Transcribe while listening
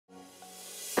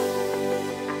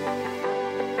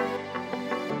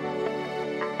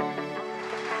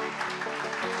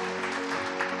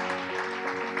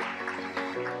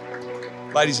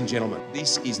Ladies and gentlemen,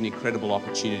 this is an incredible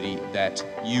opportunity that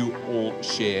you all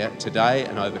share today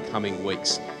and over coming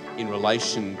weeks in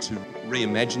relation to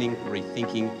reimagining,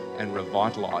 rethinking and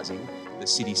revitalising the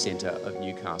city centre of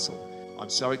Newcastle. I'm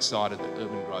so excited that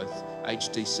UrbanGrowth,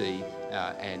 HDC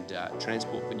and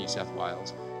Transport for New South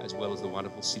Wales, as well as the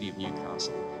wonderful City of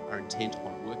Newcastle, are intent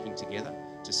on working together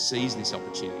to seize this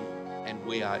opportunity, and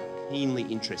we are keenly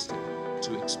interested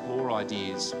to explore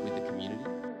ideas with the community.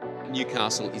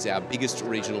 Newcastle is our biggest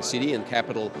regional city and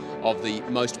capital of the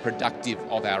most productive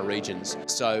of our regions.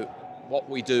 So what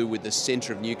we do with the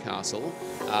centre of Newcastle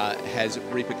has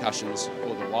repercussions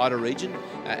for the wider region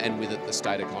and with it the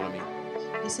state economy.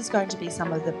 This is going to be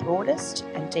some of the broadest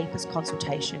and deepest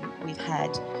consultation we've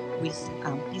had with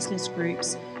business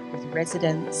groups, with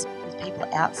residents, with people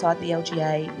outside the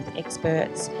LGA, with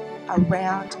experts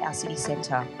around our city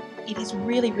centre. It is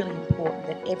really, really important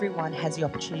that everyone has the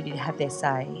opportunity to have their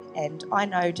say, and I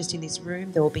know just in this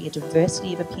room there will be a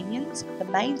diversity of opinions. The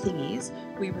main thing is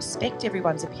we respect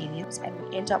everyone's opinions and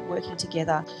we end up working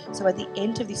together, so at the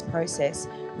end of this process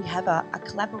we have a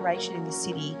collaboration in the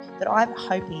city that I'm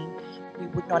hoping we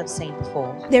would not have seen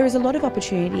before. There is a lot of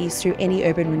opportunities through any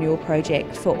urban renewal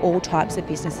project for all types of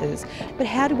businesses, but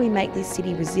how do we make this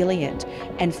city resilient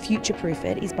and future-proof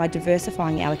it is by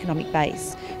diversifying our economic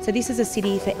base. So this is a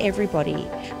city for everybody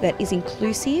that is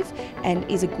inclusive and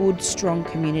is a good, strong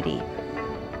community.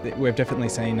 We've definitely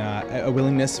seen a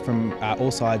willingness from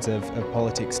all sides of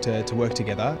politics to work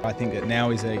together. I think that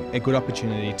now is a good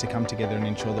opportunity to come together and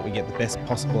ensure that we get the best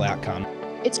possible outcome.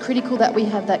 It's critical that we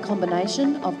have that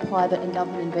combination of private and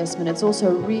government investment. It's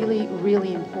also really,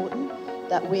 really important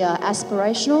that we are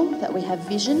aspirational, that we have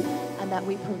vision, and that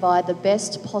we provide the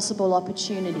best possible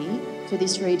opportunity for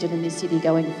this region and this city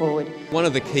going forward. One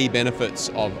of the key benefits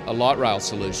of a light rail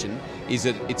solution is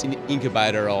that it's an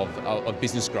incubator of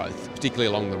business growth, particularly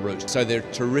along the route. So there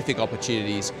are terrific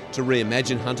opportunities to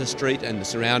reimagine Hunter Street and the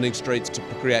surrounding streets to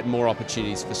create more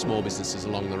opportunities for small businesses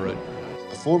along the route.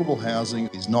 Affordable housing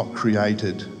is not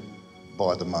created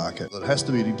by the market. There has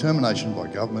to be a determination by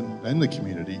government and the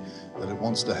community that it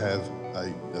wants to have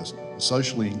a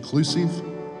socially inclusive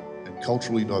and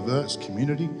culturally diverse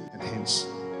community, and hence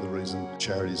the reason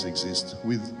charities exist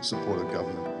with support of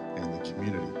government and the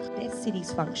community. Best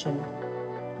cities function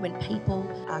when people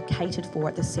are catered for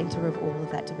at the centre of all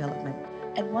of that development.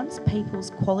 And once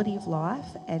people's quality of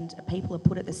life and people are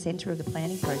put at the centre of the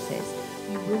planning process,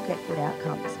 you will get good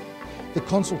outcomes. The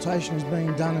consultation is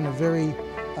being done in a very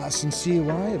sincere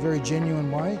way, a very genuine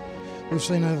way. We've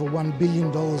seen over $1 billion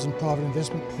in private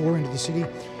investment pour into the city.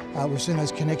 We've seen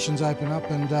those connections open up,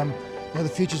 and the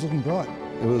future's looking bright.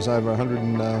 There was over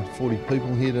 140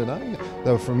 people here today.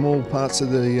 They were from all parts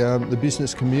of the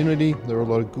business community. There were a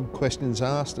lot of good questions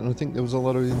asked, and I think there was a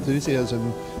lot of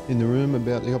enthusiasm in the room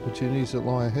about the opportunities that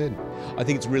lie ahead. I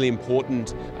think it's really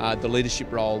important the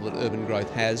leadership role that UrbanGrowth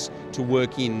has to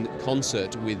work in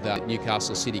concert with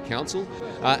Newcastle City Council,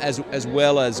 as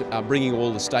well as bringing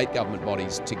all the state government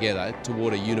bodies together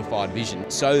toward a unified vision,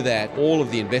 so that all of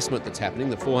the investment that's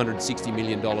happening, the $460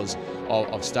 million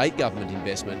of state government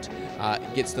investment,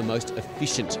 gets the most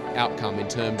efficient outcome in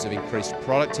terms of increased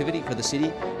productivity for the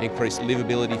city, increased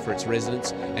livability for its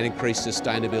residents, and increased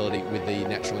sustainability with the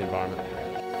natural environment.